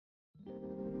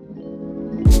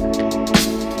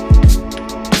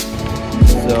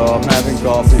I'm having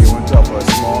coffee, went up for a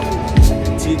smoke.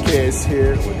 TK is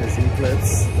here with his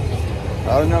Eclipse.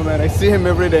 I don't know, man, I see him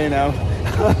every day now.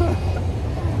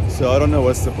 So I don't know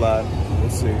what's the plan. We'll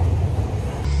see.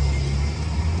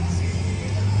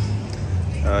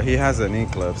 He has an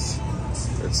Eclipse.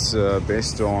 It's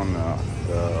based on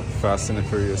the Fast and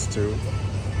Furious 2.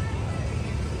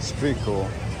 It's pretty cool.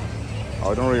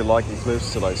 I don't really like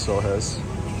Eclipse till I saw his.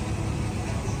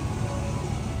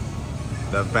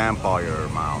 The vampire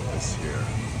mount is here.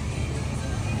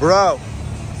 Bro,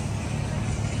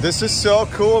 this is so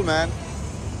cool, man.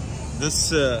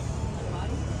 This,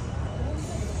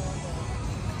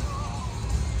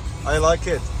 I like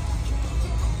it.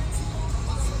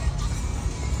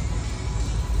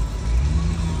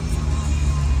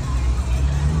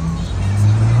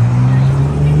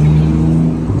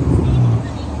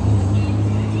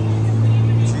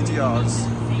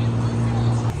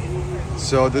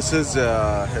 So this is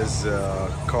his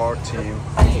car team.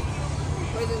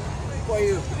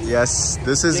 Yes,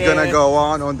 this is gonna go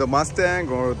on the Mustang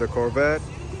or the Corvette.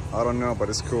 I don't know, but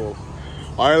it's cool.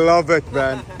 I love it,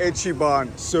 man.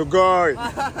 Ichiban, sugoi.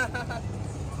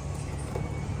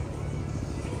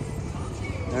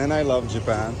 And I love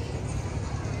Japan.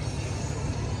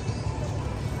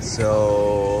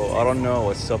 So I don't know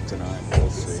what's up tonight. We'll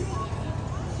see.